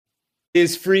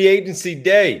It's free agency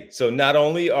day. So not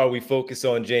only are we focused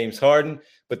on James Harden,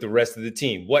 but the rest of the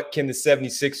team. What can the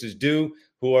 76ers do?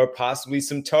 Who are possibly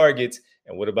some targets?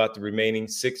 And what about the remaining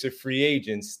Sixer free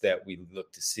agents that we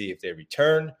look to see if they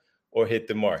return or hit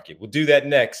the market? We'll do that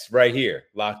next right here,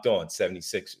 Locked On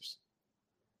 76ers.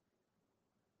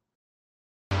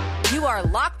 You are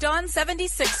Locked On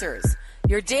 76ers,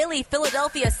 your daily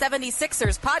Philadelphia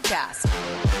 76ers podcast.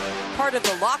 Part of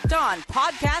the Locked On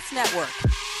Podcast Network.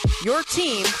 Your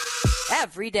team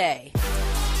every day.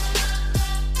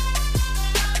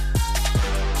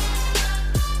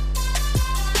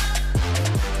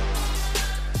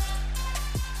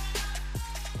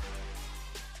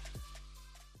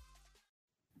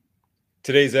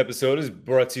 Today's episode is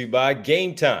brought to you by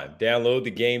Game Time. Download the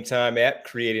Game Time app,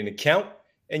 create an account,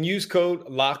 and use code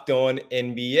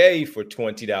LOCKEDONNBA for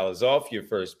 $20 off your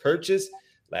first purchase.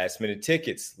 Last minute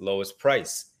tickets, lowest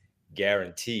price,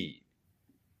 guaranteed.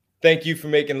 Thank you for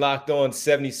making Locked On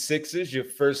 76ers your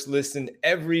first listen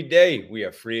every day. We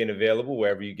are free and available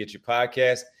wherever you get your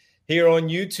podcasts. Here on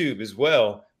YouTube as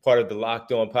well, part of the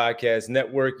Locked On Podcast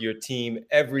Network, your team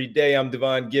every day. I'm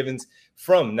Devon Givens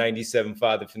from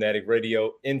 97.5 The Fanatic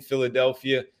Radio in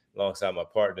Philadelphia, alongside my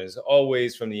partners,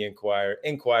 always from the Inquirer,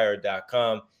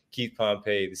 Inquirer.com, Keith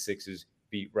Pompey, the Sixers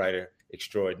beat writer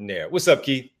extraordinaire. What's up,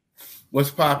 Keith?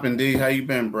 What's poppin', D? How you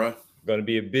been, bro? Going to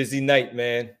be a busy night,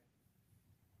 man.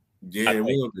 Yeah, it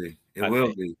will be. It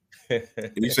will be.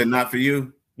 You said not for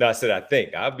you? No, I said I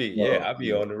think. I'll be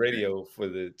on the radio for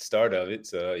the start of it.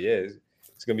 So, yeah,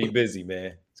 it's going to be busy,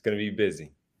 man. It's going to be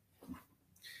busy.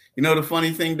 You know the funny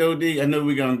thing, though, D? I know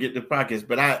we're going to get the pockets,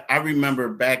 but I remember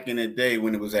back in the day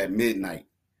when it was at midnight,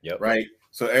 right?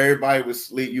 So everybody was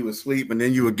asleep, you would sleep, and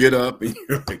then you would get up, and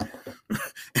you're like,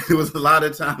 it was a lot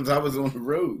of times I was on the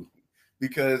road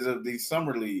because of these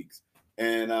summer leagues,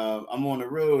 and I'm on the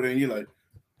road, and you're like,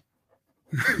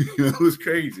 it was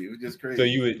crazy. It was just crazy. So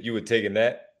you would take a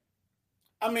nap?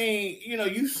 I mean,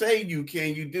 you say you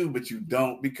can, you do, but you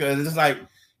don't, because it's like,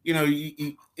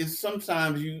 it's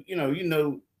sometimes you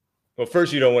know. Well,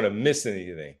 first you don't want to miss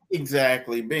anything.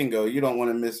 Exactly, bingo. You don't want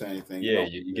to miss anything. Yeah,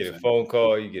 you get a phone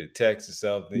call, you get a text or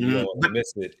something. You don't want to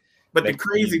miss it. But the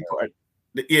crazy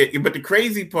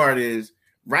part is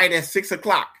right at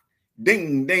 6:00.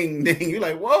 Ding, ding, ding. You're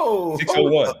like, whoa.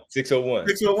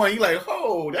 6:01. You're like,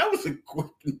 oh, that was a quick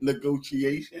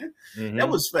negotiation. Mm-hmm. That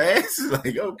was fast.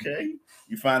 Like, okay.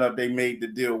 You find out they made the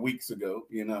deal weeks ago,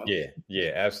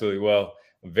 Yeah, absolutely. Well,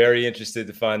 I'm very interested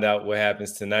to find out what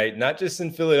happens tonight, not just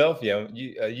in Philadelphia.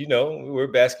 We're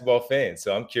basketball fans,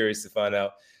 so I'm curious to find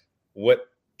out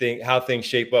how things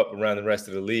shape up around the rest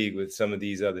of the league with some of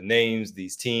these other names,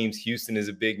 these teams. Houston is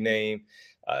a big name.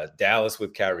 Dallas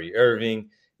with Kyrie Irving.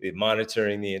 They're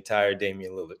monitoring the entire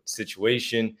Damian Lillard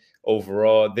situation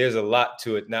overall. There's a lot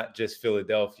to it, not just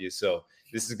Philadelphia. So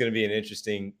this is going to be an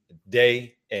interesting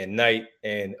day and night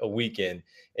and a weekend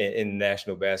in the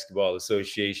National Basketball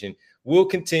Association. We'll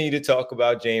continue to talk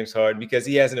about James Harden because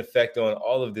he has an effect on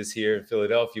all of this here in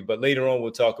Philadelphia. But later on,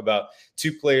 we'll talk about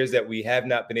two players that we have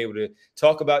not been able to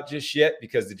talk about just yet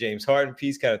because the James Harden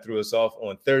piece kind of threw us off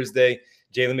on Thursday.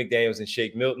 Jalen McDaniels and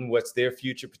Shake Milton, what's their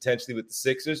future potentially with the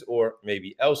Sixers or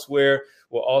maybe elsewhere?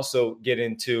 We'll also get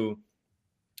into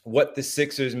what the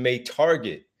Sixers may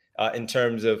target in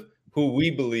terms of who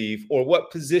we believe or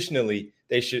what positionally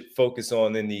they should focus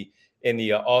on in the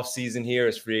offseason here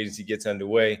as free agency gets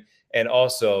underway. And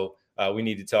also, we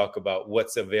need to talk about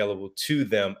what's available to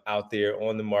them out there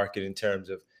on the market in terms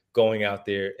of going out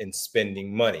there and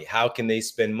spending money. How can they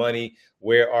spend money?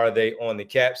 Where are they on the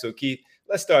cap? So, Keith,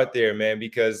 let's start there, man,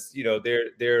 because,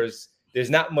 there's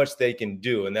not much they can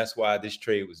do. And that's why this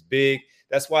trade was big.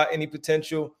 That's why any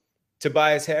potential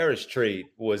Tobias Harris trade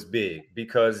was big,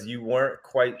 because you weren't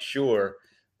quite sure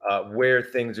where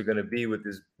things are going to be with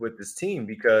this team,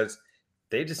 because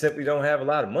they just simply don't have a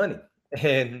lot of money.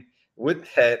 And with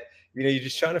that, you're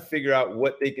just trying to figure out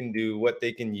what they can do, what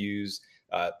they can use,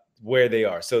 where they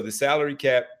are. So the salary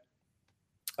cap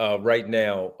right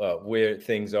now, where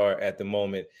things are at the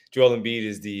moment, Joel Embiid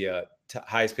is the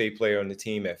highest paid player on the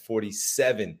team at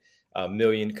 $47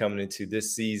 million coming into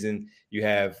this season. You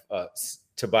have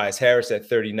Tobias Harris at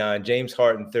 39, James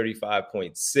Harden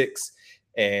 35.6,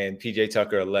 and PJ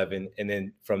Tucker 11. And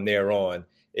then from there on,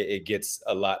 it gets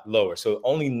a lot lower. So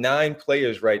only 9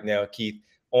 players right now, Keith,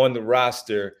 on the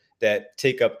roster that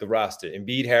take up the roster.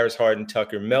 Embiid, Harris, Harden,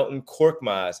 Tucker, Melton,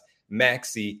 Korkmaz,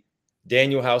 Maxey,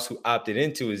 Daniel House, who opted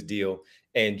into his deal,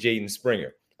 and Jaden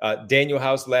Springer. Daniel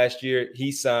House last year,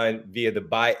 he signed via the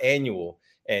biannual,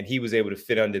 and he was able to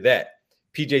fit under that.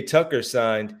 PJ Tucker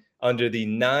signed under the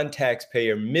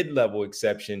non-taxpayer mid-level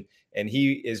exception, and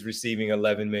he is receiving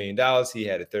 $11 million. He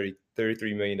had a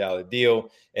 $33 million deal,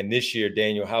 and this year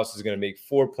Daniel House is going to make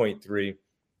 4.3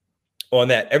 on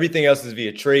that. Everything else is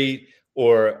via trade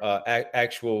or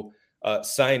actual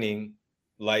signing,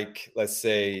 like, let's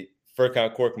say,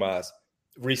 Furkan Korkmaz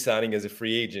re-signing as a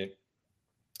free agent.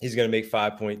 He's going to make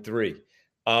 5.3.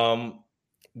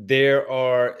 There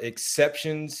are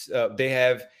exceptions. They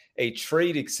have a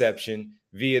trade exception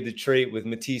via the trade with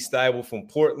Matisse Thybulle from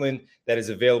Portland that is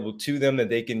available to them that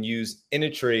they can use in a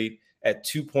trade at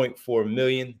 $2.4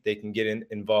 million. They can get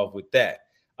involved with that.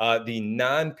 The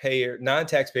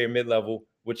non-taxpayer mid-level,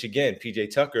 which again,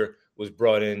 PJ Tucker was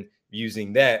brought in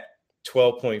using that,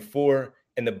 12.4,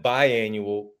 and the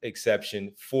biannual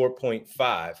exception,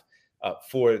 4.5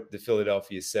 for the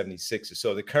Philadelphia 76ers.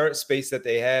 So the current space that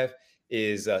they have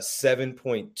is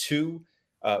 7.2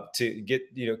 to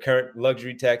get, current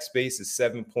luxury tax space is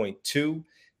 7.2.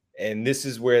 And this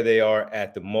is where they are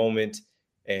at the moment.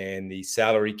 And the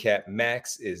salary cap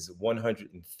max is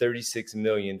 $136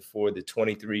 million for the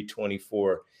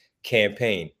 23-24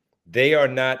 campaign. They are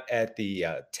not at the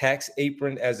tax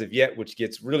apron as of yet, which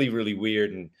gets really, really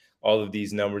weird. And all of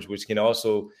these numbers, which can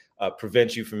also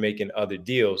prevent you from making other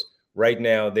deals. Right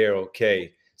now, they're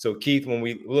okay. So, Keith, when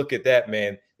we look at that,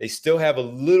 man, they still have a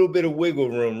little bit of wiggle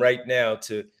room right now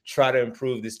to try to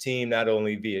improve this team, not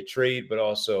only via trade, but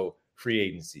also free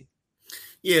agency.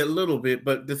 Yeah, a little bit.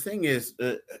 But the thing is,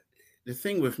 the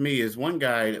thing with me is one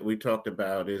guy that we talked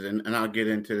about is, and I'll get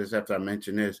into this after I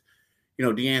mention this,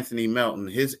 DeAnthony Melton,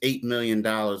 his $8 million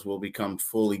will become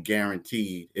fully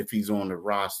guaranteed if he's on the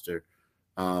roster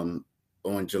on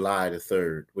July the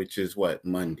 3rd, which is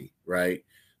Monday, right?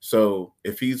 So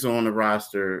if he's on the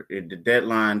roster, the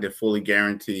deadline to fully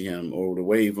guarantee him or to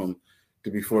waive him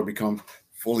before it becomes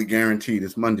fully guaranteed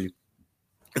is Monday.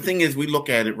 The thing is, we look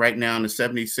at it right now, and the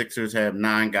 76ers have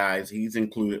 9 guys. He's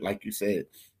included, like you said,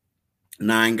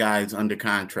 9 guys under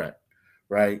contract,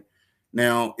 right?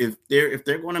 Now, if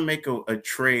they're going to make a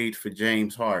trade for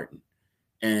James Harden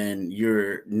and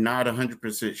you're not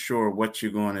 100% sure what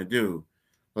you're going to do,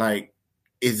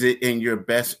 is it in your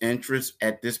best interest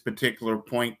at this particular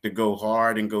point to go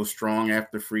hard and go strong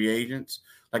after free agents?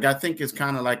 I think it's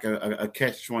kind of like a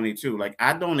catch-22.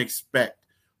 I don't expect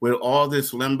with all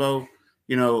this limbo,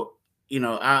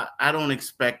 I don't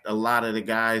expect a lot of the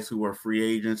guys who are free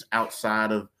agents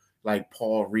outside of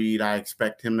Paul Reed. I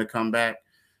expect him to come back,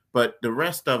 but the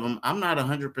rest of them, I'm not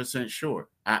 100% sure.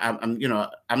 I'm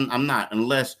not,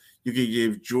 unless you could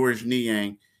give George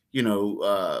Niang,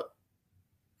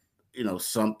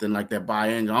 something like that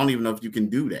buy-in. I don't even know if you can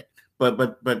do that. But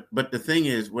the thing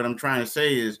is, what I'm trying to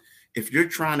say is, if you're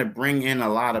trying to bring in a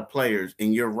lot of players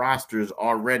and your roster is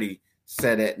already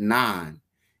set at 9,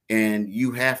 and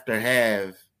you have to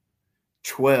have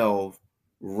 12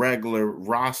 regular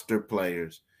roster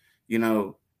players,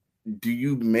 do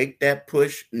you make that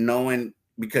push knowing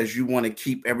because you want to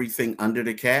keep everything under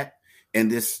the cap and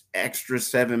this extra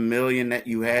 $7 million that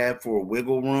you have for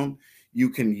wiggle room, you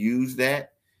can use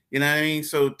that? You know what I mean?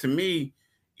 So to me,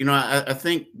 I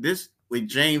think this with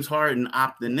James Harden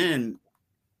opting in,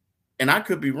 and I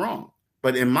could be wrong,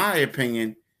 but in my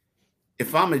opinion,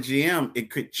 if I'm a GM, it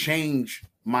could change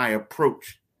my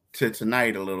approach to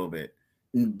tonight a little bit,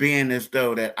 being as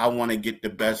though that I want to get the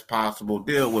best possible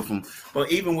deal with him.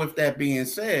 But even with that being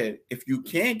said, if you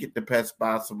can't get the best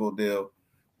possible deal,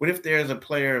 what if there's a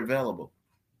player available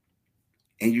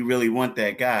and you really want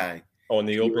that guy? On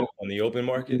the open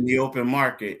market? In the open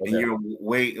market, okay. And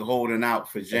you're holding out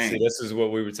for James. See, this is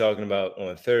what we were talking about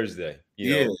on Thursday.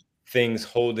 Things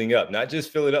holding up, not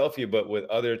just Philadelphia, but with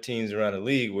other teams around the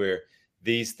league where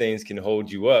these things can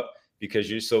hold you up because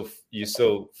you're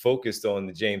so focused on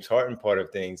the James Harden part of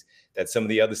things that some of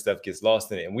the other stuff gets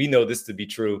lost in it. And we know this to be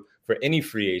true for any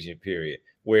free agent period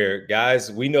where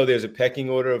guys, we know there's a pecking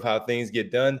order of how things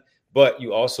get done, but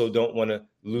you also don't want to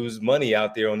lose money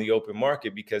out there on the open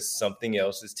market because something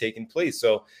else is taking place.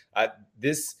 So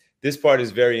this part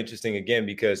is very interesting again,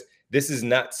 because this is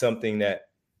not something that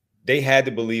they had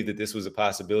to believe that this was a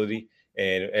possibility.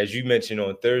 And as you mentioned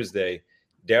on Thursday,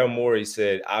 Daryl Morey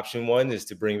said option 1 is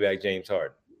to bring back James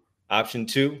Harden. Option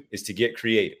 2 is to get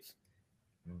creative.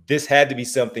 This had to be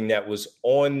something that was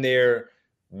on their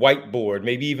whiteboard,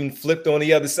 maybe even flipped on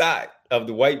the other side of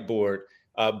the whiteboard,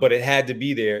 but it had to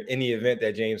be there in the event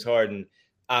that James Harden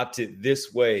opted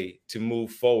this way to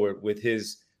move forward with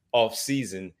his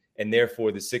offseason, and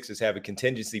therefore the Sixers have a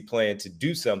contingency plan to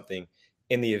do something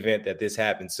in the event that this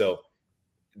happens. So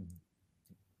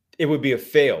it would be a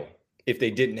fail if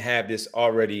they didn't have this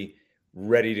already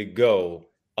ready to go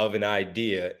of an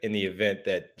idea in the event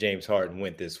that James Harden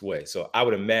went this way. So I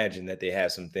would imagine that they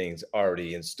have some things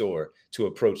already in store to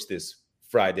approach this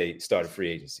Friday start of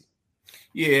free agency.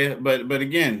 Yeah, but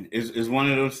again, is one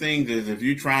of those things is if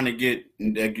you're trying to get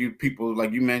like you people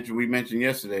like you mentioned, we mentioned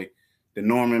yesterday, the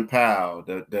Norman Powell,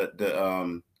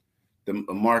 the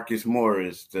Marcus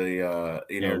Morris, the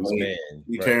Terrence Mann,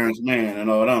 Terrence Mann, and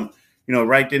all them.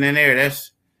 Right then and there,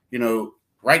 that's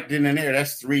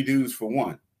that's 3 dudes for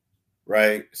one,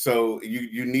 right? So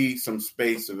you need some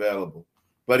space available.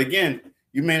 But again,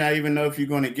 you may not even know if you're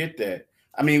going to get that.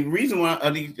 I mean, reason why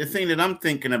the thing that I'm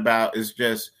thinking about is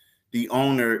just the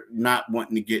owner not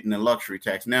wanting to get in the luxury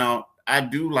tax. Now, I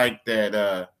do like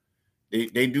that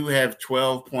they do have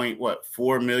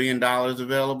 $12.4 million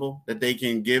available that they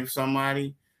can give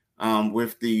somebody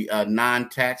with the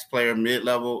non-taxpayer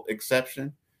mid-level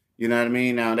exception. You know what I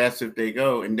mean? Now that's if they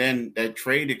go, and then that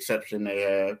trade exception they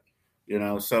have.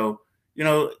 So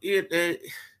if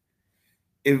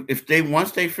they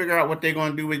once they figure out what they're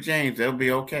going to do with James, they'll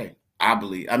be okay. I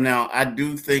believe. Now I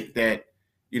do think that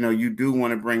you do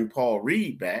want to bring Paul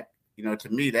Reed back. To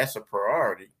me that's a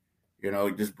priority.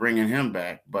 Just bringing him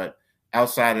back, but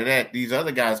outside of that, these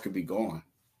other guys could be gone.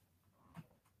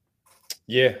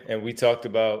 Yeah, and we talked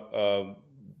about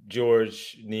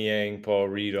George Niang, Paul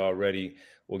Reed already.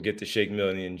 We'll get to Shake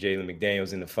Milton and Jalen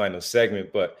McDaniels in the final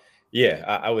segment, but yeah,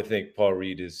 I would think Paul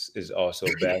Reed is also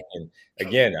back. And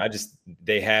again,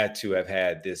 they had to have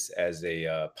had this as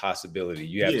a possibility.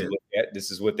 You have to look at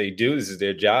this is what they do. This is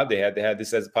their job. They had to have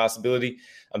this as a possibility.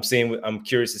 I'm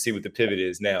curious to see what the pivot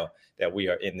is now that we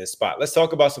are in this spot. Let's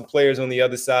talk about some players on the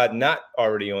other side, not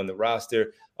already on the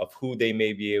roster, of who they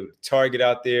may be able to target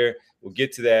out there. We'll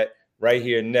get to that right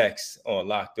here next on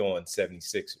Locked On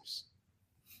 76ers.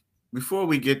 Before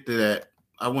we get to that,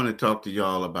 I want to talk to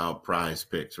y'all about Prize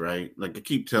Picks, right? Like I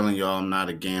keep telling y'all, I'm not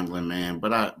a gambling man,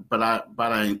 but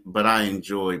I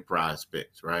enjoy Prize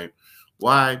Picks, right?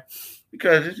 Why?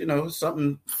 Because it's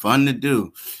something fun to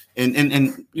do, and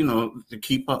to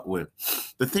keep up with.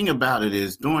 The thing about it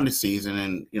is during the season,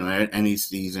 and any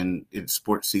season, it's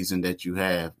sports season that you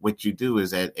have, what you do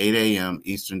is at 8 a.m.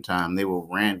 Eastern time, they will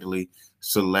randomly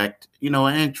select an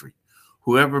entry.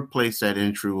 Whoever placed that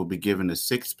entry will be given a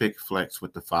 6-pick flex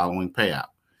with the following payout.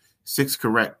 6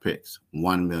 correct picks,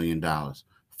 $1 million.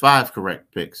 5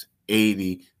 correct picks,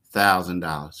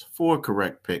 $80,000. 4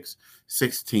 correct picks,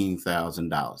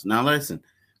 $16,000. Now listen,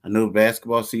 I know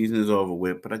basketball season is over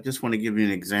with, but I just want to give you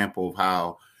an example of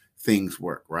how things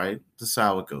work, right? This is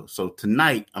how it goes. So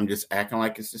tonight, I'm just acting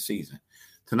like it's the season.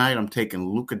 Tonight, I'm taking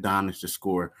Luka Doncic to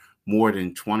score more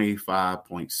than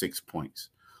 25.6 points.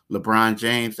 LeBron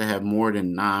James to have more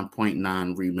than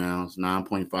 9.9 rebounds,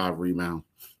 9.5 rebounds.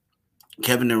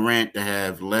 Kevin Durant to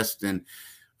have less than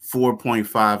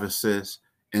 4.5 assists,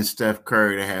 and Steph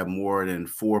Curry to have more than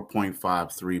 4.5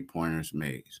 3-pointers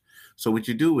made. So what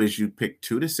you do is you pick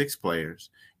 2 to 6 players,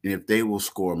 and if they will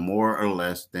score more or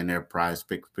less than their Prize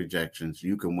Picks projections,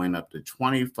 you can win up to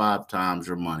 25 times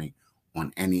your money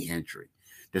on any entry.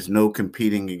 There's no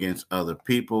competing against other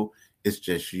people. It's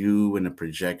just you and the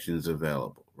projections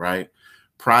available, right?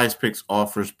 Prize Picks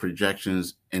offers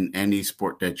projections in any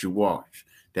sport that you watch.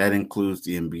 That includes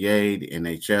the NBA, the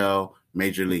NHL,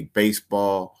 Major League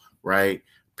Baseball, right?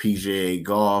 PGA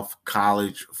golf,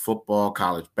 college football,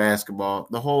 college basketball,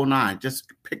 the whole nine. Just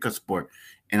pick a sport,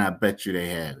 and I bet you they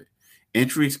have it.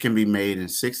 Entries can be made in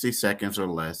 60 seconds or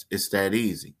less. It's that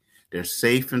easy. They're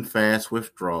safe and fast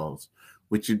withdrawals.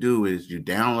 What you do is you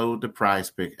download the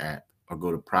Prize Pick app or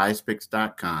go to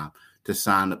prizepicks.com to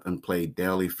sign up and play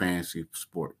daily fantasy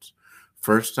sports.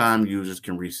 First-time users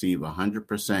can receive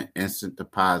 100% instant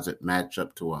deposit match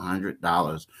up to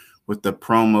 $100 with the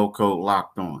promo code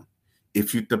Locked On.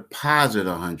 If you deposit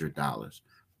 $100,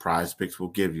 Prize Picks will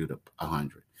give you the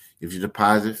 $100. If you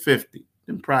deposit $50,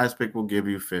 then Prize Pick will give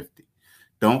you $50.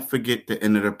 Don't forget to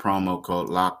enter the promo code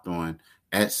Locked On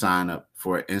at sign up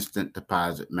for an instant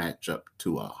deposit match up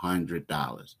to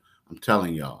 $100. I'm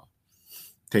telling y'all,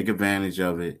 take advantage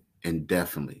of it and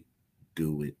definitely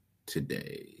do it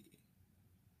today.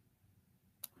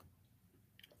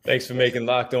 Thanks for making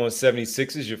Locked On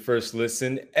 76ers your first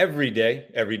listen every day.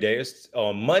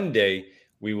 On Monday,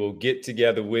 we will get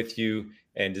together with you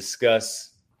and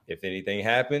discuss if anything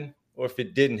happened or if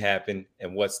it didn't happen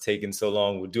and what's taking so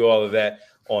long. We'll do all of that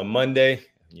on Monday.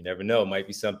 You never know. It might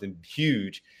be something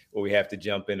huge or we have to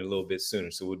jump in a little bit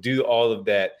sooner. So we'll do all of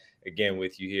that again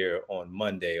with you here on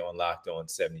Monday on Locked On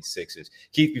 76ers.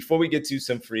 Keith, before we get to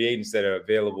some free agents that are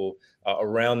available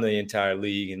around the entire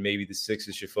league, and maybe the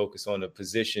Sixers should focus on a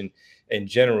position in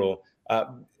general,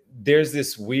 there's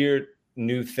this weird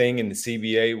new thing in the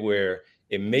CBA where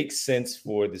it makes sense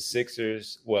for the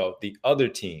Sixers, well, the other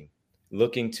team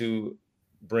looking to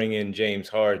bring in James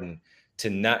Harden to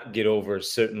not get over a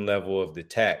certain level of the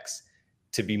tax,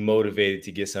 to be motivated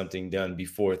to get something done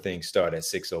before things start at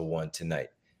 6:01 tonight.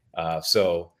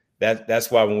 So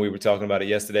that's why when we were talking about it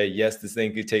yesterday, yes, this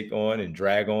thing could take on and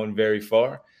drag on very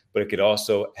far, but it could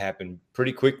also happen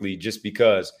pretty quickly just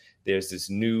because there's this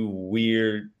new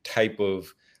weird type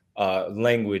of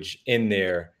language in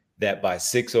there that by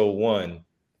 6:01,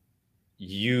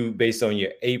 you, based on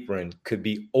your apron, could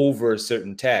be over a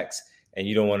certain tax, and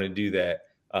you don't want to do that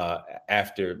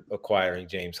after acquiring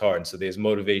James Harden. So there's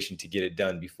motivation to get it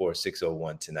done before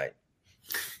 6:01 tonight.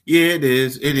 Yeah, it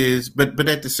is. But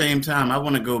at the same time, I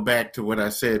want to go back to what I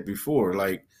said before.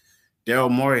 Like,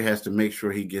 Daryl Morey has to make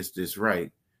sure he gets this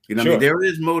right. You know, sure. I mean, there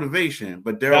is motivation,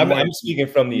 but I'm speaking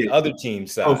from the other team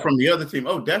side. Oh, from the other team.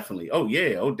 Oh, definitely. Oh,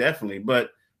 yeah. Oh, definitely. But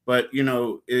you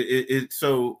know, it's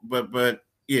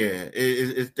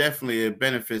definitely, it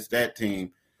benefits that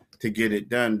team to get it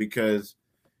done because,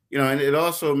 you know, and it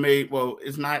also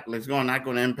it's not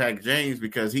going to impact James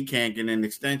because he can't get an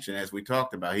extension, as we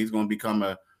talked about. He's going to become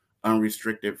a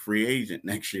unrestricted free agent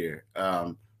next year.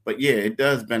 But yeah, it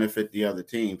does benefit the other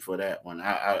team for that one.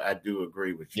 I do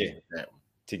agree with you with that one.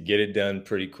 To get it done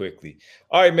pretty quickly.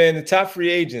 All right, man, the top free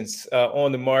agents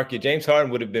on the market, James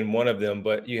Harden would have been one of them,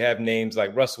 but you have names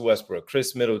like Russell Westbrook,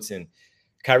 Chris Middleton,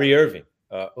 Kyrie Irving,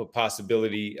 a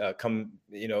possibility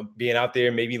being out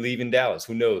there, maybe leaving Dallas.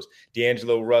 Who knows?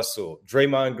 D'Angelo Russell,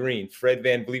 Draymond Green, Fred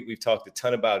VanVleet. We've talked a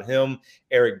ton about him.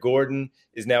 Eric Gordon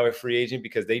is now a free agent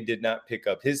because they did not pick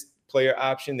up his player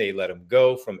option. They let him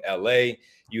go from LA.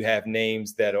 You have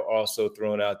names that are also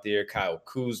thrown out there. Kyle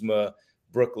Kuzma,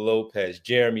 Brooke Lopez,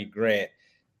 Jeremy Grant,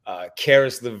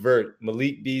 Karis LeVert,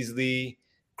 Malik Beasley,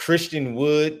 Christian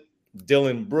Wood,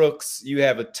 Dylan Brooks. You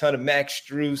have a ton of Max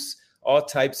Strus, all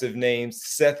types of names.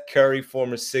 Seth Curry,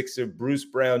 former Sixer, Bruce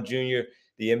Brown Jr.,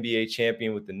 the NBA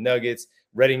champion with the Nuggets,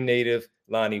 Reading native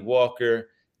Lonnie Walker,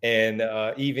 and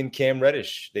even Cam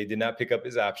Reddish. They did not pick up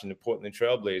his option. The Portland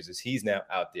Trailblazers, he's now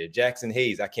out there. Jackson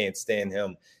Hayes, I can't stand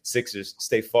him. Sixers,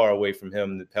 stay far away from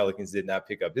him. The Pelicans did not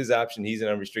pick up his option. He's an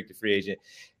unrestricted free agent.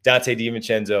 Dante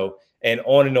DiVincenzo, and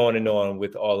on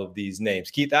with all of these names.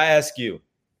 Keith, I ask you,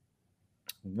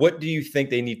 what do you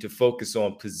think they need to focus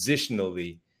on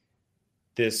positionally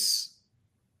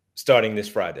starting this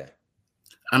Friday?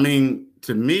 I mean,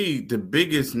 to me, the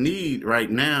biggest need right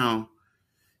now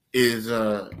is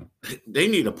they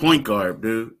need a point guard,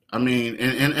 dude. I mean,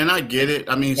 and I get it.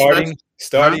 I mean,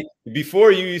 starting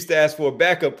before you used to ask for a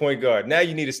backup point guard. Now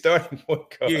you need a starting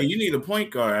point guard. Yeah, you need a point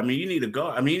guard. I mean, you need a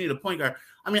guard. I mean, you need a point guard.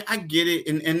 I mean, I get it,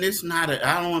 and it's not.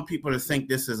 I don't want people to think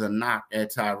this is a knock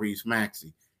at Tyrese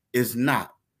Maxey. It's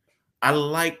not. I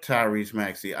like Tyrese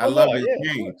Maxey. I love his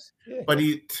game, but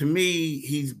to me,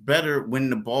 he's better when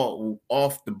the ball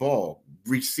off the ball,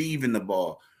 receiving the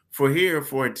ball. For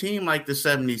a team like the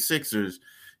 76ers,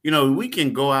 you know, we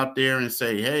can go out there and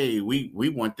say, hey, we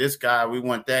want this guy, we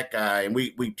want that guy, and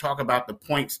we talk about the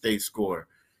points they score.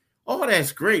 Oh,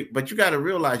 that's great, but you got to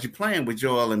realize you're playing with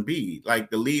Joel Embiid,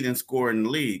 like the leading scorer in the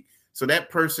league. So that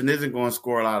person isn't going to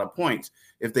score a lot of points.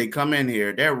 If they come in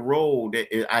here, their role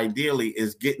ideally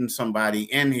is getting somebody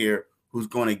in here who's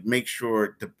going to make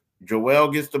sure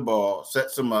Joel gets the ball,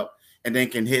 sets them up, and then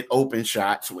can hit open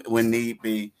shots when need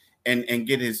be. And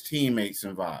get his teammates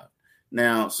involved.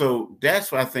 Now, so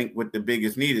that's what I think what the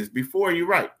biggest need is. Before, you're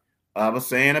right. I was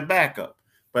saying a backup,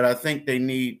 but I think they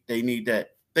need that.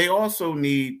 They also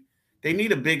need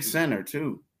a big center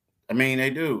too. I mean,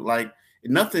 they do. Like,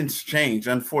 nothing's changed,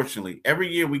 unfortunately.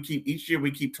 Each year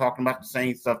we keep talking about the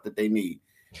same stuff that they need.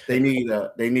 They need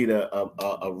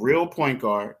a real point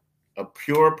guard, a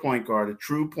pure point guard, a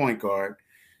true point guard.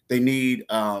 They need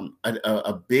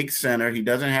a big center. He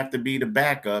doesn't have to be the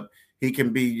backup. They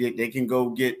can go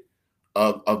get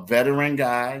a veteran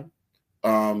guy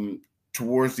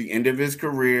towards the end of his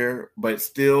career, but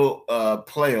still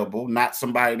playable, not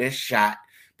somebody that's shot,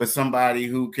 but somebody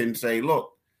who can say,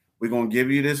 look, we're going to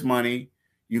give you this money.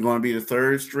 You're going to be the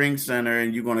third string center,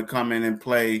 and you're going to come in and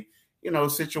play, you know,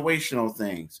 situational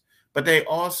things. But they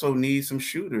also need some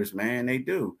shooters, man. They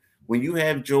do. When you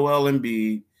have Joel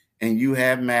Embiid, and you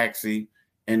have Maxey,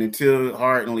 and until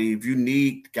Harden leaves, you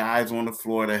need guys on the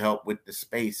floor to help with the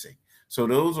spacing. So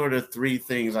those are the three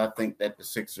things I think that the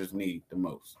Sixers need the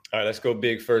most. All right, let's go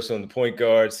big first on the point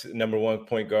guards. Number one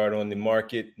point guard on the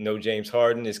market, no James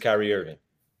Harden, is Kyrie Irving.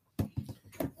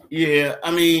 Yeah,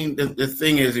 I mean, the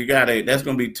thing is, that's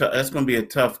going to be tough. That's going to be a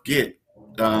tough get.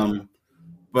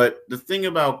 But the thing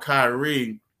about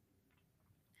Kyrie,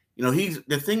 you know,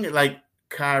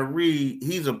 Kyrie,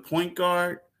 he's a point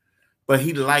guard, but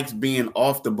he likes being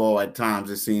off the ball at times.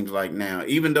 It seems like now,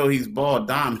 even though he's ball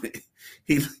dominant,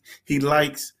 he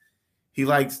likes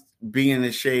being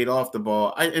a shade off the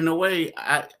ball. In a way,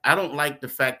 I don't like the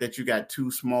fact that you got two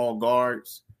small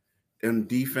guards in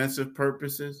defensive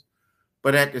purposes,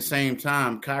 but at the same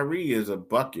time, Kyrie is a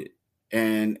bucket,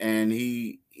 and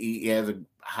he has a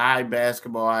high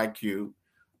basketball IQ.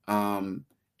 And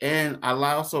I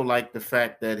also like the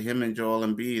fact that him and Joel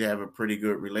Embiid have a pretty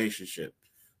good relationship.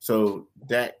 So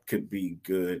that could be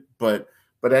good. But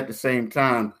at the same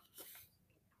time,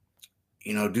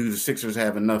 do the Sixers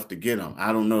have enough to get him?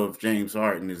 I don't know if James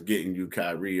Harden is getting you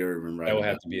Kyrie Irving right now. That would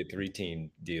have to be a 3-team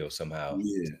deal somehow.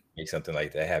 Yeah. Make something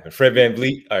like that happen. Fred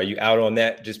VanVleet, are you out on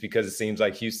that just because it seems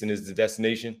like Houston is the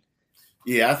destination?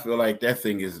 Yeah, I feel like that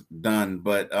thing is done.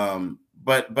 But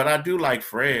I do like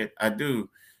Fred. I do.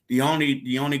 The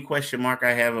only question mark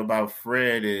I have about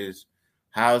Fred is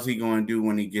how's he going to do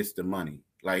when he gets the money?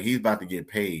 Like, he's about to get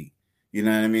paid. You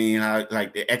know what I mean?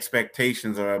 Like, the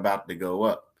expectations are about to go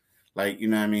up. Like, you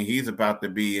know what I mean? He's about to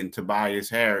be in Tobias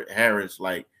Harris,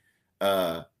 like,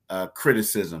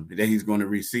 criticism that he's going to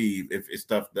receive if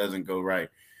stuff doesn't go right.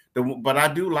 But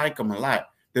I do like him a lot.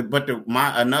 But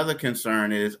another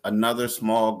concern is another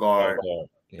small guard.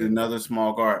 Yeah. Another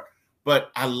small guard.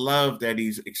 But I love that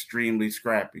he's extremely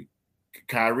scrappy.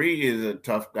 Kyrie is a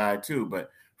tough guy too, but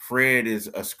Fred is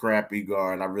a scrappy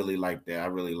guard. I really like that. I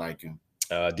really like him.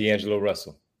 D'Angelo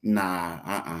Russell.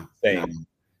 Nah. Same.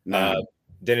 Nah.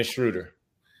 Dennis Schroeder.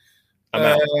 I'm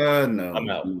out. No. I'm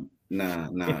out. Nah.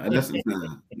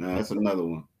 That's another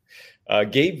one.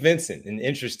 Gabe Vincent, an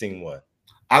interesting one.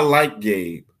 I like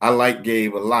Gabe. I like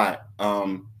Gabe a lot.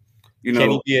 Can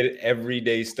he be an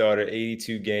everyday starter,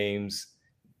 82 games?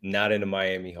 Not in the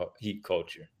Miami Heat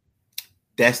culture.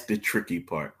 That's the tricky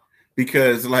part,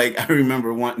 because like I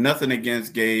remember nothing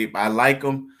against Gabe. I like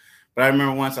him, but I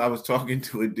remember once I was talking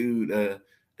to a dude,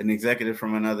 an executive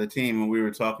from another team, and we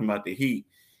were talking about the Heat,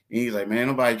 and he's like, "Man,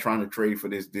 nobody trying to trade for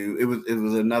this dude." It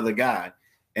was another guy,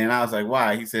 and I was like,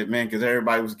 "Why?" He said, "Man, because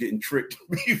everybody was getting tricked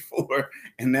before,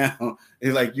 and now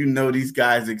it's like these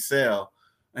guys excel."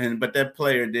 But that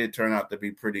player did turn out to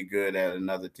be pretty good at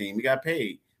another team. He got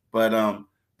paid,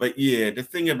 But yeah, the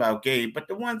thing about Gabe, but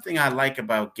the one thing I like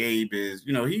about Gabe is,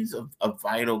 he's a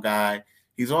vital guy.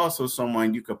 He's also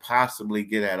someone you could possibly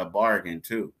get at a bargain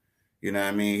too. You know what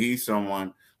I mean? He's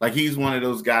someone like he's one of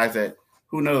those guys that,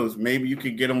 who knows, maybe you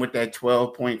could get him with that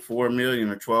 12.4 million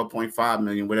or 12.5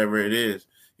 million, whatever it is.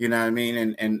 You know what I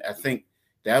mean? And I think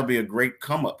that would be a great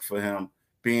come up for him,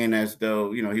 being as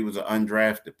though, he was an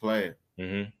undrafted player.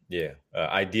 Mm-hmm. Yeah.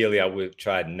 Ideally, I would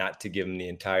try not to give him the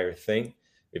entire thing.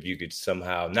 If you could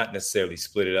somehow not necessarily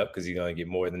split it up, because he's going to get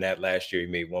more than that. Last year, he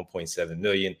made $1.7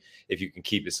 million. If you can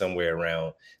keep it somewhere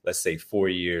around, let's say 4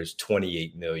 years,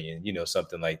 $28 million,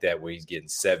 something like that, where he's getting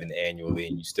 $7 million annually,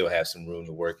 and you still have some room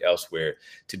to work elsewhere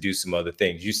to do some other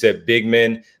things. You said big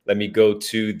men. Let me go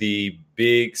to the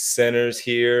big centers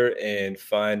here and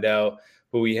find out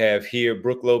who we have here.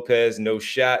 Brook Lopez, no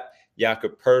shot.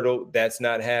 Jakob Poeltl, that's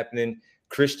not happening.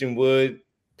 Christian Wood,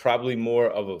 probably more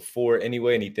of a 4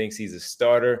 anyway, and he thinks he's a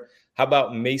starter. How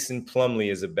about Mason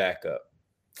Plumlee as a backup?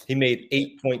 He made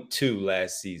 8.2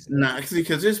 last season. Nah,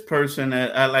 because this person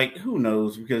that I like, who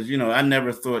knows? Because, I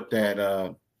never thought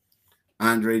that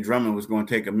Andre Drummond was going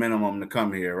to take a minimum to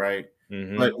come here, right?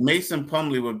 Mm-hmm. But Mason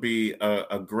Plumlee would be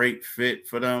a great fit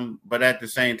for them. But at the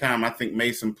same time, I think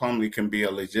Mason Plumlee can be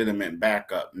a legitimate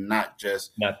backup, not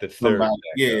the third.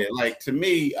 Yeah, like to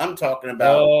me, I'm talking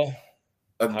about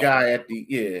a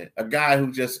guy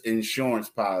who just insurance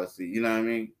policy. You know what I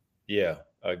mean? Yeah,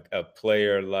 a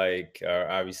player like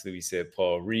obviously we said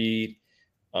Paul Reed.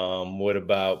 What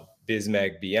about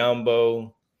Bismack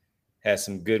Biyombo? Had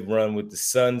some good run with the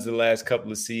Suns the last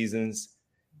couple of seasons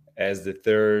as the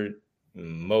third.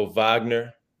 Mo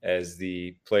Wagner as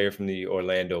the player from the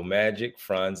Orlando Magic,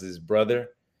 Franz's brother.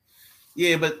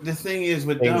 Yeah, but the thing is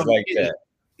with things them, like that.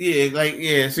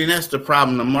 Yeah, see, that's the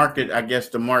problem. The market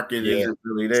isn't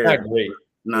really there. It's not great.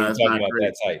 No, it's not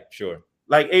great. That type, sure.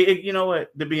 Like, you know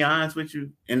what? To be honest with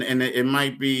you, and it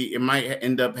might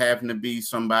end up having to be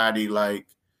somebody like,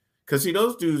 because see,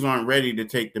 those dudes aren't ready to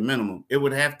take the minimum. It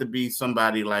would have to be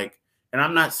somebody like, and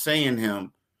I'm not saying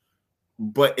him,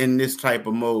 but in this type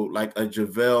of mode, like a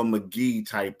JaVale McGee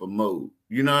type of mode.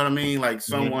 You know what I mean? Like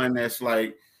someone that's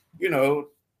like,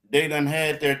 they done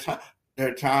had their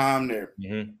time.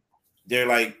 They're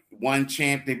like one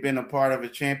champ. They've been a part of a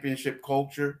championship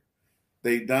culture.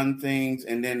 They've done things,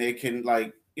 and then they can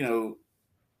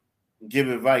give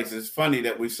advice. It's funny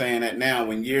that we're saying that now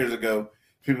when years ago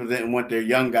people didn't want their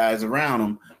young guys around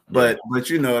them. But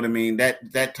you know what I mean?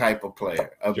 That type of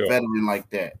player, a veteran like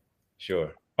that.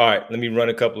 Sure. All right. Let me run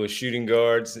a couple of shooting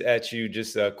guards at you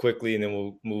just quickly, and then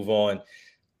we'll move on.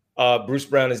 Bruce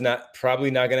Brown is probably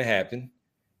not going to happen.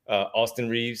 Austin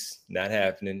Reeves, not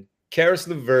happening. Karis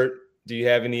LeVert, do you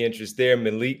have any interest there?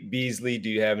 Malik Beasley,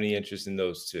 do you have any interest in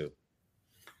those two?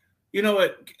 You know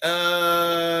what?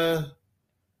 I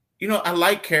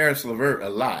like Karis LeVert a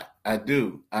lot. I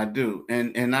do.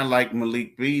 And I like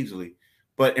Malik Beasley.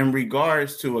 But in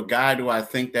regards to a guy who I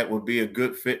think that would be a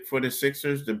good fit for the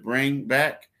Sixers to bring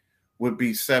back would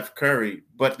be Seth Curry.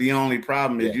 But the only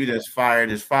problem is you just fired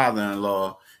his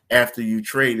father-in-law after you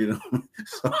traded him.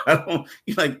 So I don't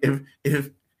like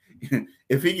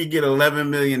if he could get $11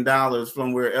 million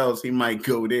somewhere else, he might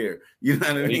go there. You know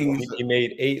what I mean? He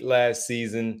made 8 last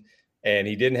season, and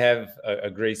he didn't have a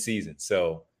great season.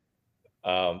 So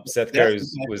Seth Curry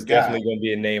was definitely going to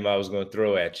be a name I was going to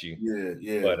throw at you.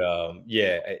 Yeah. But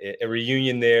a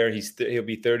reunion there. He'll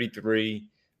be 33.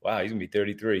 Wow, he's going to be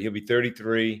 33. He'll be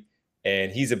 33,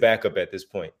 and he's a backup at this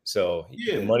point. So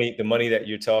the money that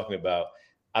you're talking about,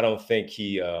 I don't think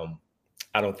he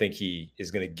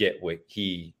is going to get what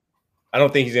he. I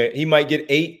don't think he might get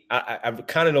 8. I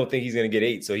kind of don't think he's going to get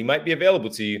 8. So he might be available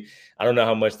to you. I don't know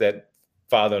how much that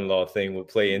father-in-law thing would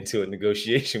play into a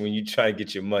negotiation when you try to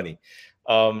get your money.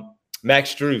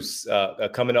 Max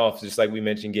Strus coming off, just like we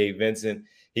mentioned, Gabe Vincent.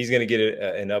 He's going to get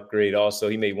an upgrade also.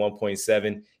 He made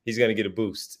 1.7. He's going to get a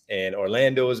boost. And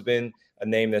Orlando has been a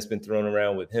name that's been thrown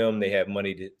around with him. They have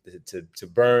money to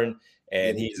burn.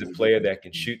 And he's a player that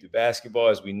can shoot the basketball,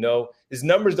 as we know. His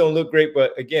numbers don't look great,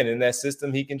 but again, in that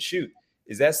system, he can shoot.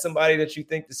 Is that somebody that you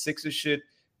think the Sixers should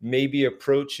maybe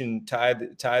approach and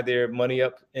tie their money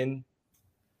up in?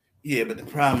 Yeah, but the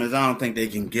problem is I don't think they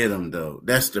can get him, though.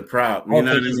 That's the problem. I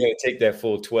don't think he's going to take that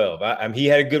full 12. I mean, he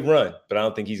had a good run, but I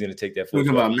don't think he's going to take that full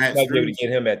 12. About Matt might be able to get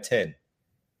him at 10.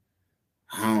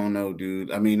 I don't know,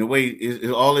 dude. I mean, the way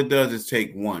all it does is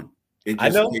take one. I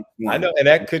know, and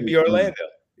that could be Orlando.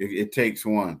 It takes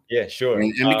one. Yeah, sure.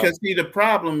 And because, the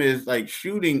problem is, like,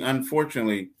 shooting,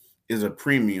 unfortunately, is a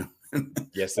premium.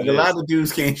 Yes, like a lot of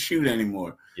dudes can't shoot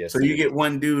anymore. Yes, so you get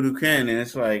one dude who can, and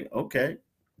it's like, okay.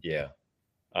 Yeah.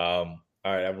 All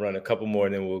right, I'll run a couple more,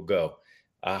 and then we'll go.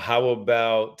 How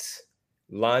about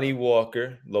Lonnie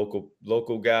Walker,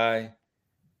 local guy?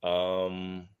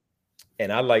 And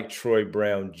I like Troy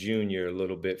Brown Jr. a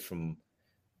little bit from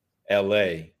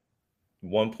L.A.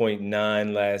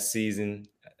 1.9 last season.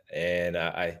 And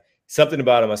I something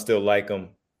about him, I still like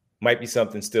him. Might be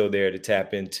something still there to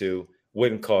tap into.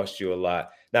 Wouldn't cost you a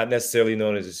lot. Not necessarily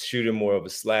known as a shooter, more of a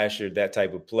slasher, that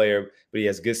type of player, but he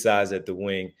has good size at the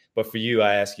wing. But for you,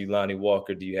 I ask you, Lonnie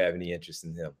Walker, do you have any interest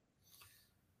in him?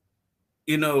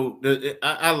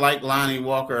 I like Lonnie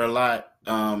Walker a lot,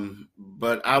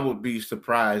 but I would be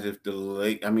surprised if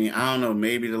I don't know,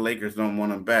 maybe the Lakers don't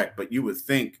want him back, but you would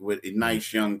think with a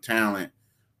nice young talent,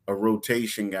 a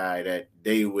rotation guy, that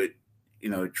they would,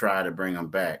 try to bring him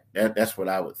back. That's what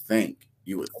I would think.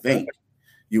 You would think.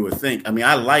 I mean,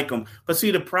 I like him, but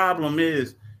see, the problem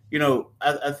is,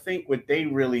 I think what they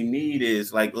really need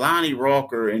is like Lonnie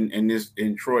Walker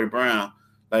and Troy Brown.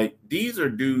 Like, these are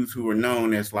dudes who are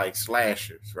known as like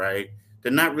slashers, right?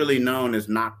 They're not really known as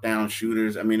knockdown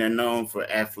shooters. I mean, they're known for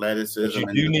athleticism.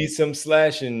 But you do need some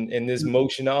slashing in this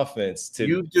motion offense.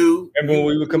 You do. Remember when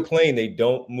we would complain they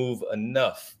don't move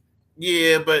enough.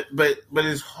 Yeah, but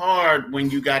it's hard when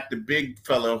you got the big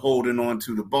fella holding on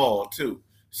to the ball too.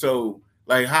 So,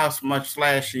 like, how much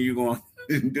slashing you going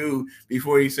to do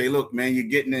before you say, look, man, you're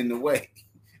getting in the way.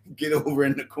 Get over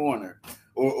in the corner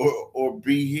or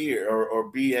be here or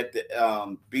be at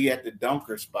the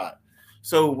dunker spot.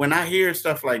 So when I hear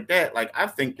stuff like that, like, I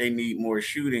think they need more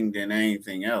shooting than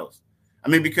anything else. I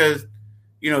mean, because,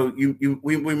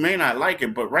 we may not like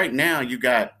it, but right now you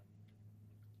got,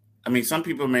 some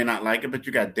people may not like it, but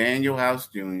you got Daniel House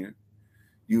Jr.,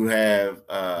 you have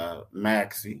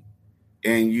Maxey,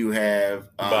 and you have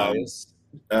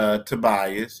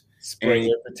Tobias.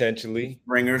 Springer's potentially,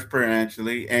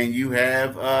 and you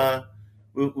have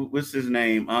what's his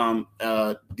name?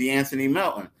 DeAnthony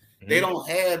Melton. Mm-hmm. They don't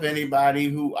have anybody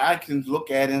who I can look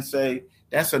at and say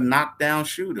that's a knockdown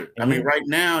shooter. Mm-hmm. I mean, right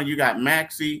now you got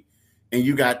Maxey and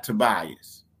you got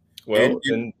Tobias. Well,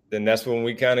 then that's when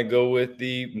we kind of go with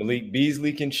the Malik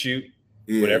Beasley can shoot.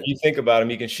 Yeah. Whatever you think about him,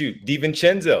 he can shoot.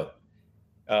 DiVincenzo,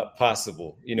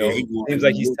 possible. Seems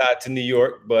like he's tied to New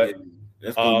York, but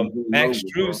Max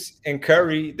Strus and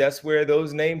Curry, that's where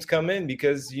those names come in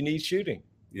because you need shooting.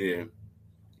 Yeah.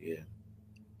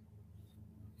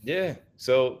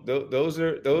 So those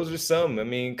are some. I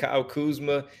mean, Kyle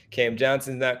Kuzma, Cam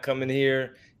Johnson's not coming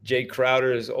here. Jay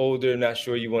Crowder is older. Not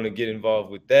sure you want to get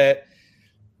involved with that.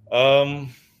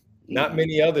 Not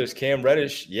many others. Cam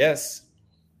Reddish, yes,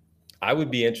 I would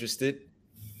be interested.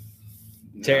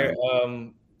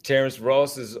 Terrence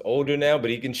Ross is older now, but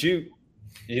he can shoot.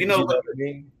 You know what I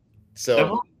mean?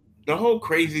 So the whole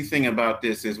crazy thing about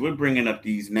this is we're bringing up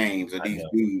these names of these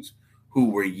dudes who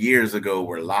were years ago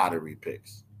were lottery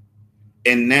picks,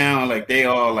 and now like they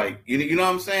all like you know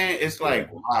what I'm saying? It's like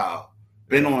wow,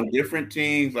 been on different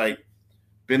teams, like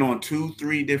been on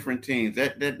 2-3 different teams.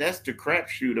 That's the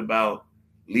crapshoot about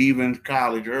leaving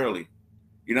college early.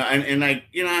 You know, and like,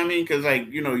 you know what I mean? Because like,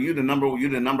 you know, you're the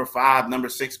number 5, number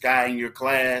 6 guy in your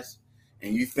class,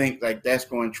 and you think like that's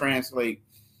going to translate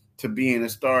to being a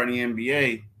star in the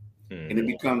NBA, and it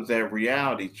becomes that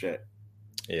reality check.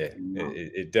 Yeah,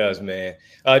 it does, man.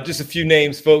 Just a few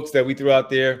names, folks, that we threw out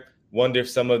there. Wonder if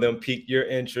some of them piqued your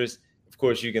interest. Of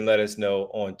course, you can let us know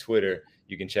on Twitter.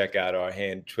 You can check out our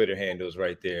Twitter handles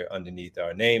right there underneath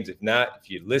our names. If not, if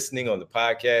you're listening on the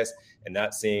podcast and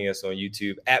not seeing us on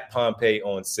YouTube, at Pompey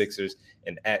on Sixers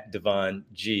and at Devon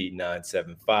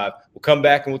G975. We'll come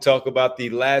back and we'll talk about the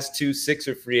last 2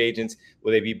 Sixer free agents.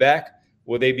 Will they be back?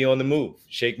 Will they be on the move?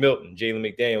 Shake Milton, Jalen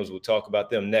McDaniels. We'll talk about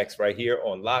them next right here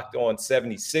on Locked On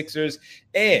 76ers.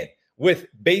 And with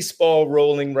baseball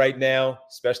rolling right now,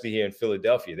 especially here in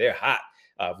Philadelphia, they're hot,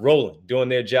 rolling, doing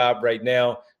their job right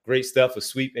now. Great stuff, a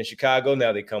sweep in Chicago.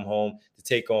 Now they come home to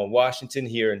take on Washington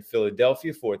here in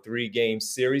Philadelphia for a 3-game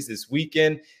series this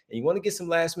weekend. And you want to get some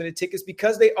last-minute tickets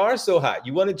because they are so hot.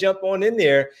 You want to jump on in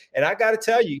there. And I got to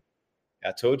tell you,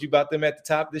 I told you about them at the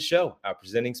top of the show, our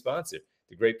presenting sponsor,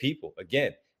 the great people,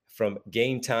 again, from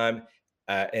Game Time.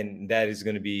 And that is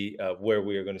going to be where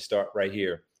we are going to start right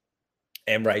here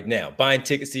and right now. Buying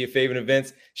tickets to your favorite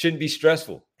events shouldn't be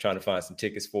stressful. Trying to find some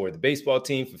tickets for the baseball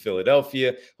team for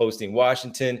Philadelphia, hosting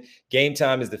Washington. Game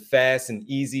Time is the fast and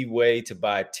easy way to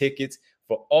buy tickets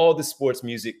for all the sports,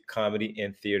 music, comedy,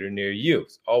 and theater near you.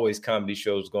 There's always comedy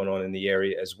shows going on in the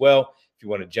area as well. If you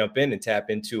want to jump in and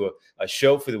tap into a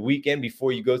show for the weekend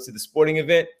before you go to the sporting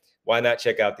event, why not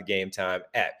check out the Game Time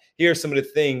app? Here are some of the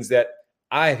things that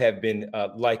I have been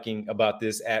liking about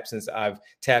this app since I've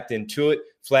tapped into it.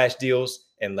 Flash deals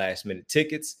and last-minute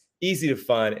tickets. Easy to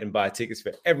find and buy tickets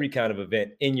for every kind of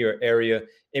event in your area.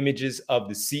 Images of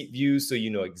the seat views so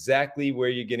you know exactly where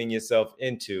you're getting yourself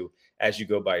into as you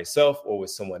go by yourself or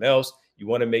with someone else. You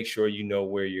want to make sure you know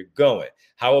where you're going.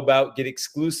 How about get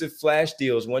exclusive flash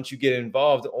deals once you get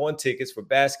involved on tickets for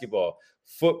basketball,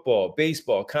 football,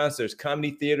 baseball, concerts,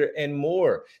 comedy, theater, and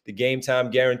more. The Game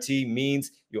Time guarantee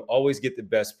means you'll always get the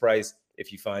best price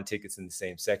if you find tickets in the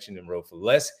same section and row for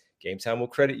less. Game Time will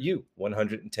credit you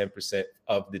 110%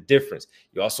 of the difference.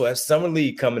 You also have Summer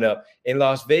League coming up in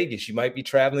Las Vegas. You might be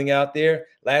traveling out there.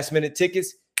 Last minute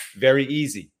tickets, very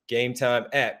easy. Game Time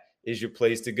app is your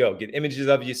place to go. Get images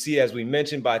of your seat, as we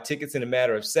mentioned, buy tickets in a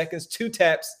matter of seconds, 2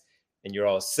 taps, and you're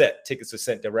all set. Tickets are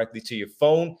sent directly to your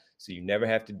phone, so you never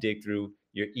have to dig through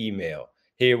your email.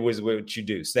 Here was what you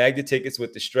do. Snag the tickets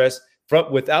without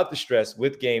the stress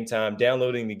with Game Time,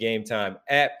 downloading the Game Time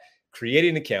app, create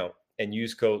an account, and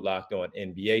use code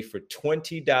LOCKEDONNBA for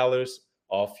 $20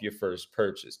 off your first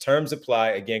purchase. Terms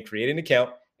apply. Again, create an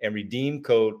account and redeem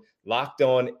code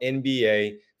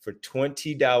LOCKEDONNBA for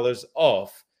 $20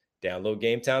 off. Download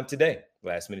Game Time today.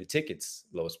 Last minute tickets,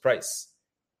 lowest price,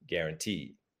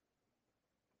 guaranteed.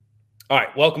 All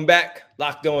right, welcome back.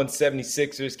 Locked On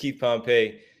 76ers. Keith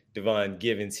Pompey, Devon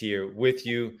Givens here with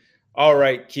you. All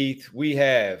right, Keith, we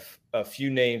have a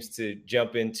few names to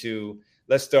jump into.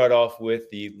 Let's start off with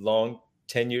the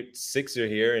long-tenured Sixer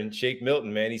here, and Shake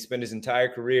Milton, man. He spent his entire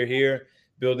career here,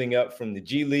 building up from the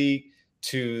G League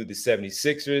to the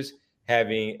 76ers,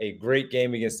 having a great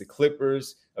game against the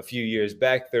Clippers a few years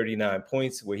back, 39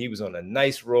 points, where he was on a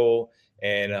nice roll,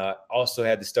 and also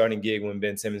had the starting gig when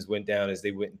Ben Simmons went down as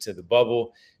they went into the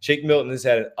bubble. Shake Milton has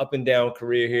had an up-and-down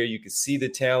career here. You can see the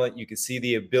talent. You can see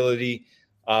the ability.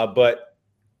 But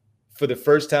for the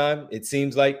first time, it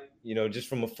seems like, you know, just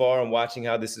from afar and watching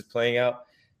how this is playing out,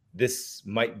 this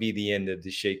might be the end of the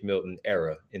Shake Milton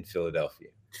era in Philadelphia.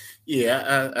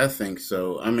 Yeah, I think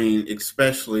so. I mean,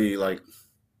 especially like,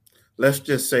 let's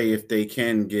just say if they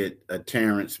can get a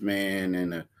Terrence Mann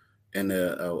and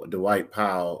a Dwight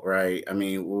Powell, right? I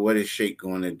mean, what is Shake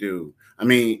going to do? I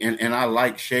mean, and I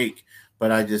like Shake,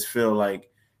 but I just feel like,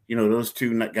 you know, those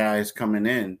two guys coming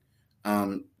in,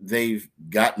 they've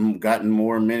gotten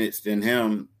more minutes than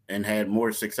him and had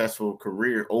more successful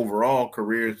overall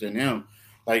careers than him.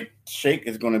 Like, Shake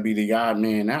is going to be the odd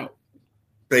man out,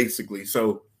 basically.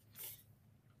 So,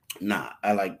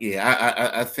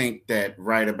 I think that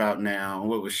right about now,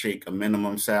 what was Shake, a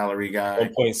minimum salary guy?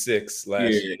 1.6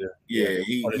 last year. Yeah.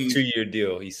 On a 2-year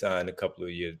deal he signed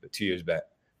 2 years back.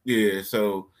 Yeah,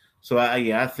 so So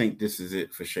I think this is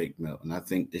it for Shake Milton. I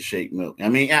think the Shake Milton. I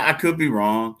mean, I could be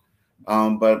wrong,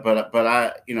 but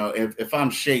I, if I'm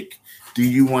Shake, do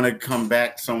you want to come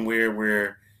back somewhere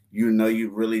where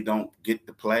you really don't get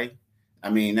to play? I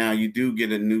mean, now you do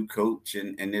get a new coach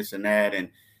and this and that, and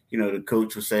the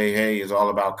coach will say, "Hey, it's all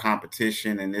about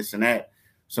competition and this and that."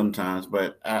 Sometimes,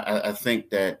 but I think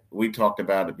that we talked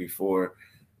about it before.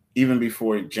 Even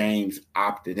before James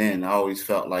opted in, I always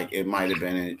felt like it might have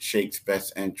been in Shake's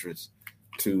best interest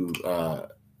to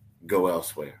go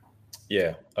elsewhere.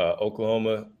 Yeah,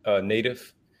 Oklahoma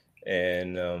native,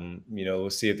 and we'll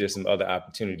see if there's some other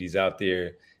opportunities out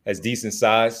there. Has decent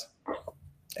size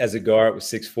as a guard with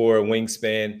 6'4",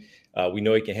 wingspan. We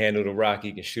know he can handle the rock.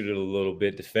 He can shoot it a little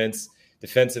bit.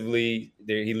 Defensively,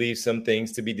 he leaves some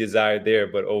things to be desired there,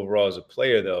 but overall as a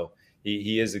player, though,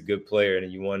 he is a good player,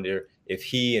 and you wonder if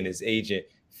he and his agent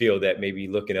feel that maybe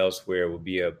looking elsewhere would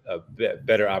be a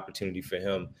better opportunity for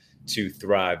him to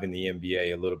thrive in the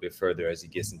NBA a little bit further as he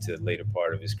gets into the later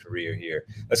part of his career here.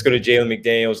 Let's go to Jalen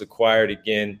McDaniels, acquired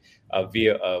again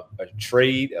via a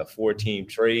trade, a 4-team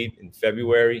trade in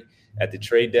February at the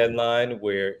trade deadline,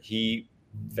 where he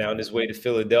found his way to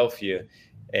Philadelphia,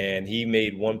 and he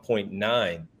made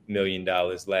 $1.9 million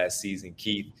last season,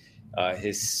 Keith.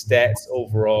 His stats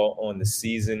overall on the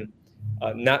season,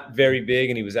 not very big,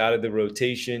 and he was out of the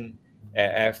rotation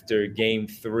after Game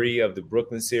 3 of the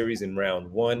Brooklyn series in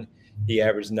round 1. He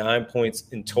averaged 9 points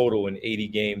in total in 80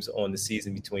 games on the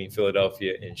season between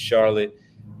Philadelphia and Charlotte.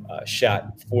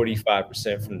 Shot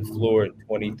 45% from the floor in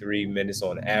 23 minutes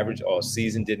on average all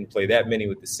season. Didn't play that many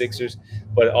with the Sixers,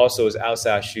 but also his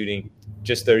outside shooting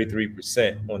just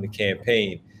 33% on the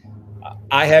campaign.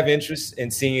 I have interest in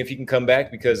seeing if he can come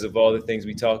back because of all the things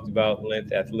we talked about,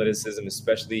 length, athleticism,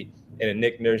 especially in a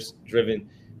Nick Nurse-driven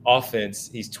offense.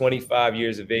 He's 25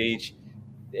 years of age,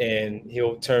 and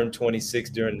he'll turn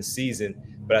 26 during the season.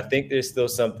 But I think there's still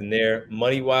something there.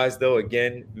 Money-wise, though,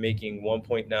 again, making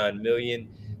 $1.9 million,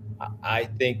 I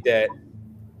think that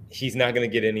he's not going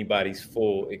to get anybody's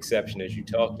full exception, as you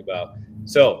talked about.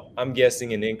 So I'm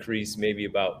guessing an increase, maybe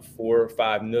about $4 or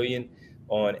 $5 million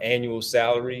on annual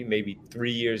salary, maybe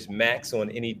 3 years max on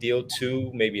any deal,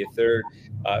 2, maybe a third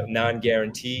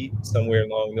non-guaranteed, somewhere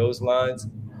along those lines.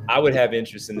 I would have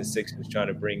interest in the Sixers trying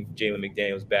to bring Jalen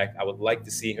McDaniels back. I would like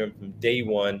to see him from day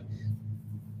one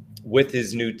with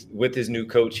his new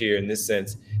coach here in this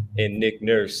sense, and Nick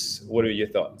Nurse. What are your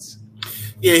thoughts?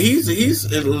 Yeah, he's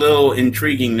a little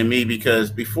intriguing to me because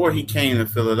before he came to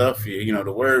Philadelphia,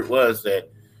 the word was that,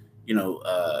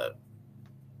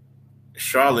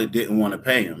 Charlotte didn't want to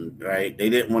pay him, right? They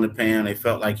didn't want to pay him. They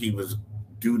felt like he was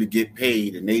due to get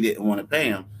paid, and they didn't want to pay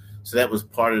him. So that was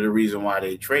part of the reason why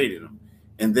they traded him.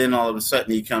 And then all of a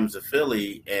sudden he comes to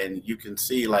Philly, and you can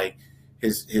see like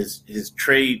his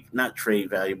trade, not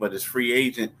trade value, but his free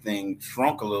agent thing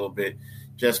shrunk a little bit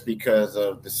just because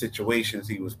of the situations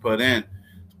he was put in.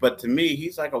 But to me,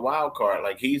 he's like a wild card.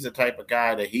 Like, he's the type of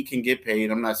guy that he can get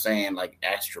paid. I'm not saying like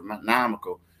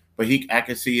astronomical, but I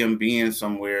could see him being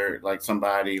somewhere like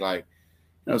somebody like,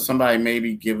 somebody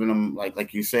maybe giving him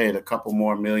like you said, a couple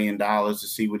more $1 million to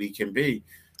see what he can be.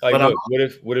 Like,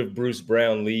 what if Bruce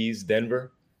Brown leaves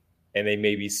Denver and they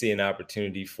maybe see an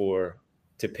opportunity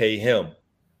to pay him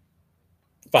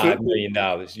 $5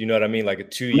 million? You know what I mean? Like a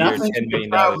 2-year, $10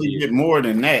 million. Probably get more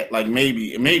than that. Like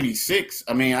maybe 6.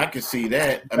 I mean, I could see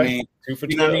that. I mean, 2 for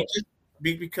 12.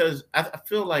 Because I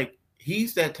feel like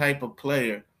he's that type of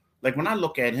player. Like, when I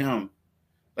look at him,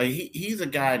 like he's a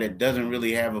guy that doesn't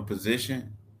really have a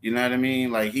position. You know what I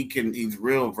mean? Like, he's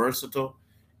real versatile.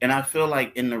 And I feel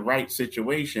like in the right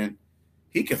situation,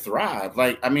 he could thrive.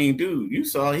 Like, I mean, dude, you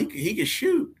saw he could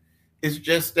shoot. It's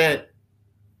just that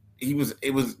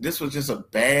this was just a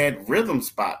bad rhythm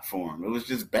spot for him. It was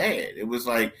just bad. It was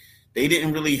like they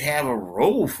didn't really have a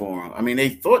role for him. I mean,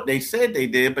 they said they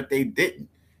did, but they didn't.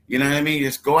 You know what I mean?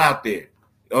 Just go out there.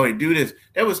 Oh, do this.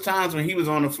 There was times when he was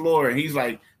on the floor and he's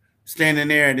like standing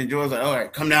there, and then George's like, all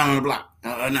right, come down on the block.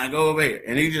 Now go over here.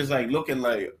 And he's just like looking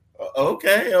like,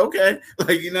 okay.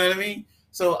 Like, you know what I mean?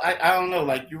 So I don't know.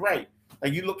 Like, you're right.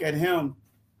 Like, you look at him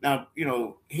now, he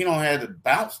don't have the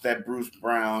bounce that Bruce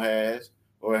Brown has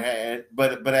or had,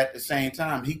 but at the same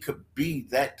time, he could be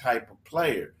that type of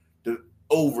player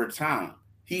over time.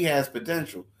 He has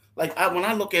potential. Like, when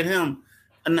I look at him,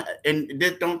 and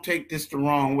don't take this the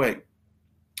wrong way,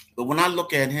 but when I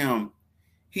look at him,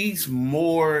 he's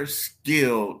more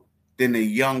skilled than the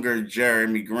younger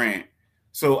Jeremy Grant.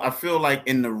 So I feel like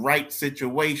in the right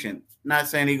situation, not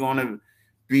saying he's going to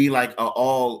be like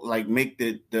make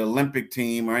the Olympic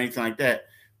team or anything like that,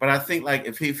 but I think like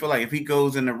if he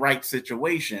goes in the right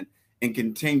situation and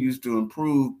continues to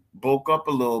improve, bulk up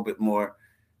a little bit more,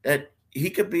 that he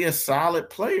could be a solid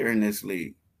player in this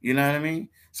league. You know what I mean?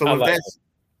 So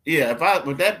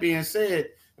with that being said,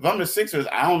 if I'm the Sixers,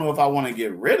 I don't know if I want to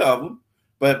get rid of him,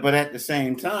 but at the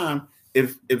same time,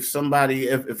 if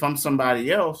I'm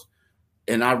somebody else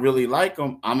and I really like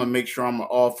him, I'm gonna make sure I'm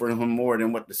offering him more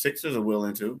than what the Sixers are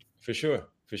willing to. For sure.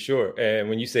 And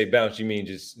when you say bounce, you mean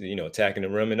just attacking the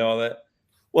rim and all that?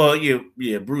 Well,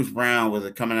 yeah. Bruce Brown was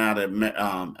coming out of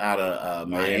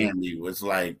Miami was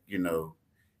like,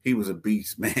 he was a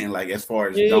beast, man. Like as far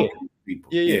as dunking people.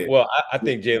 Yeah. Well, I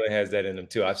think Jalen has that in him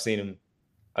too. I've seen him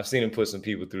put some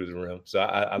people through the rim. So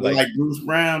I like Bruce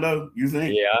Brown though. You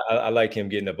think? Yeah, I like him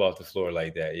getting up off the floor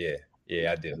like that. Yeah,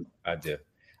 I do.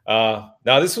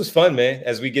 Now this was fun, man.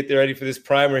 As we get there ready for this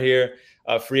primer here,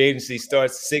 free agency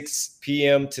starts 6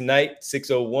 p.m. tonight,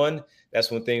 6:01. That's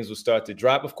when things will start to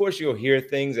drop. Of course, you'll hear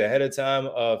things ahead of time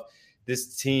of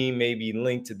this team may be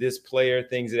linked to this player,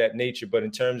 things of that nature. But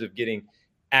in terms of getting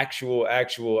actual,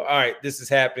 all right, this is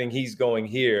happening. He's going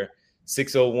here.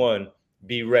 6:01.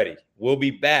 Be ready. We'll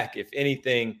be back if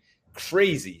anything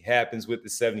crazy happens with the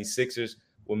 76ers.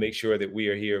 We'll make sure that we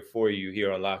are here for you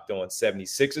here on Locked On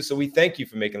 76ers. So we thank you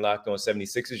for making Locked On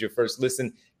 76ers your first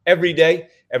listen every day.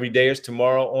 Every day is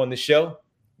tomorrow on the show.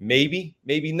 Maybe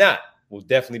not. We'll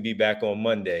definitely be back on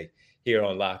Monday here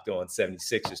on Locked On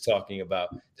 76ers talking about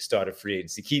the start of free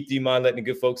agency. Keith, do you mind letting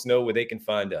the good folks know where they can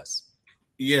find us?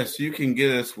 Yes, you can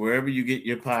get us wherever you get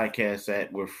your podcasts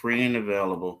at. We're free and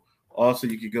available. Also,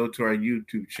 you can go to our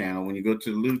YouTube channel. When you go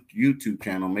to the YouTube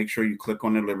channel, make sure you click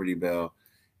on the Liberty Bell,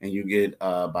 and you get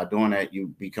by doing that,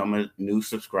 you become a new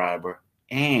subscriber,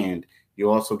 and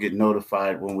you also get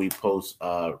notified when we post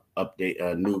update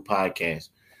a new podcast.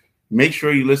 Make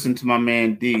sure you listen to my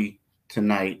man D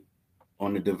tonight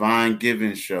on the Divine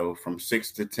Givens Show from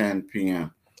 6 to 10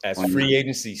 p.m. As free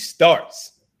agency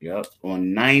starts. Yep,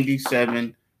 on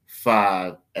 97.5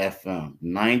 FM.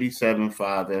 97.5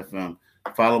 FM.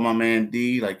 Follow my man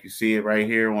D, like you see it right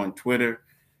here on Twitter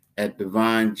at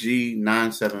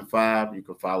DivineG975. You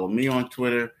can follow me on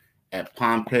Twitter at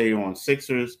Pompey on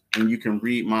Sixers, and you can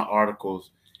read my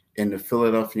articles in the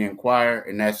Philadelphia Inquirer,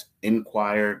 and that's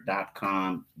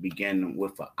inquirer.com, beginning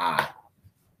with an I.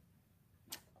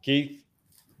 Keith,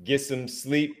 get some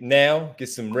sleep now, get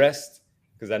some rest,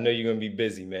 because I know you're going to be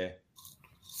busy, man.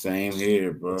 Same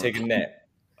here, bro. Take a nap.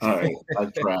 All right, I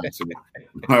tried to.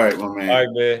 All right, my man. All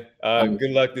right, man. Good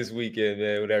luck this weekend,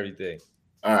 man, with everything.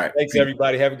 All right. Thanks,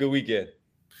 everybody. Have a good weekend.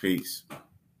 Peace.